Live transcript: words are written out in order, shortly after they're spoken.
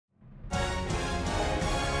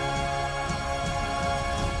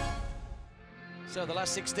So the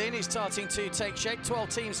last 16 is starting to take shape. 12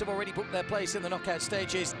 teams have already booked their place in the knockout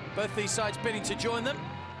stages. Both these sides bidding to join them.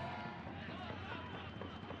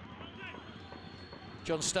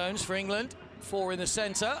 John Stones for England, 4 in the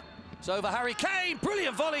centre. It's over Harry Kane,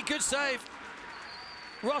 brilliant volley, good save.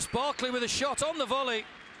 Ross Barkley with a shot on the volley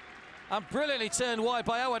and brilliantly turned wide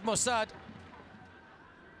by Awad Mossad.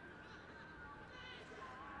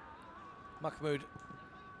 Mahmoud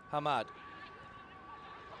Hamad.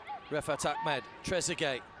 Refat Ahmed,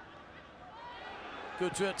 Trezeguet.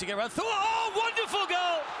 Good to get around. Oh, wonderful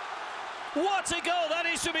goal! What a goal that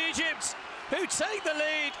is from Egypt, who take the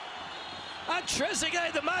lead. And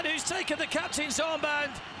Trezeguet, the man who's taken the captain's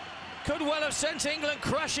armband, could well have sent England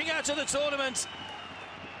crashing out of the tournament.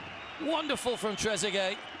 Wonderful from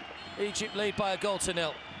Trezeguet. Egypt lead by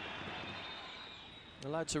 1-0.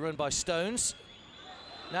 Allowed to run by Stones.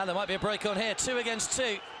 Now there might be a break on here, 2 against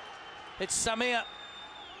 2. It's Samir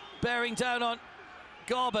bearing down on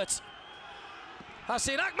Garbett.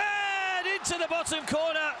 Hassan Ahmed into the bottom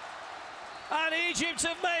corner, and Egypt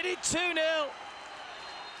have made it 2-0.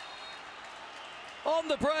 On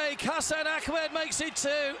the break, Hassan Ahmed makes it 2.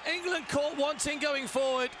 England caught wanting going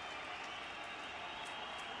forward.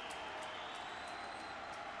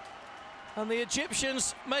 And the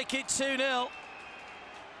Egyptians make it 2-0.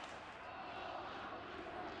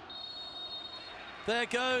 There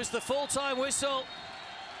goes the full-time whistle.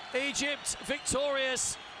 Egypt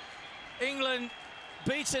victorious. England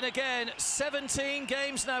beaten again. 17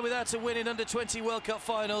 games now without a win in under-20 World Cup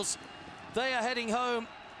finals. They are heading home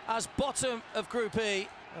as bottom of Group E.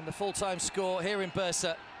 And the full-time score here in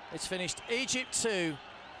Bursa, it's finished Egypt 2,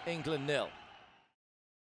 England 0.